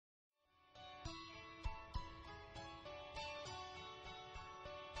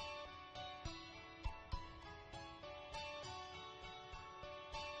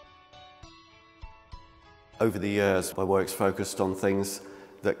Over the years, my work's focused on things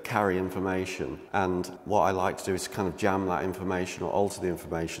that carry information, and what I like to do is kind of jam that information or alter the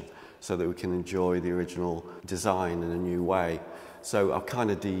information so that we can enjoy the original design in a new way. So I'll kind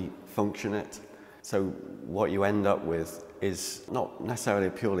of defunction it. So what you end up with is not necessarily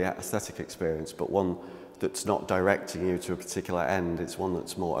a purely aesthetic experience, but one that's not directing you to a particular end. It's one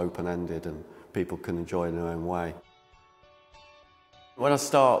that's more open-ended and people can enjoy in their own way. When I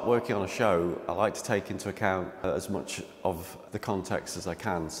start working on a show, I like to take into account as much of the context as I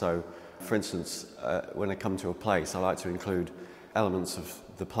can. So, for instance, when I come to a place, I like to include elements of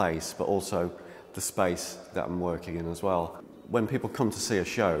the place, but also the space that I'm working in as well. When people come to see a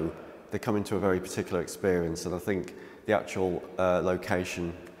show, they come into a very particular experience, and I think the actual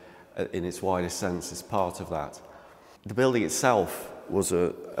location in its widest sense is part of that. The building itself was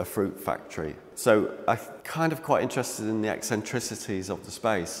a fruit factory, so I'm kind of quite interested in the eccentricities of the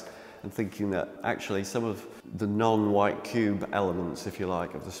space and thinking that actually some of the non-white cube elements, if you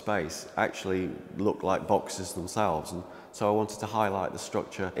like, of the space actually look like boxes themselves, and so I wanted to highlight the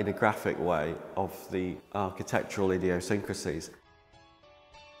structure in a graphic way of the architectural idiosyncrasies.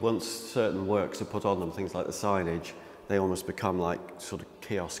 Once certain works are put on them, things like the signage, they almost become like sort of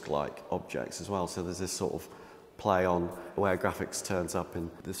kiosk-like objects as well. So there's this sort of play on where graphics turns up in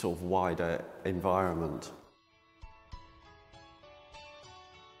this sort of wider environment.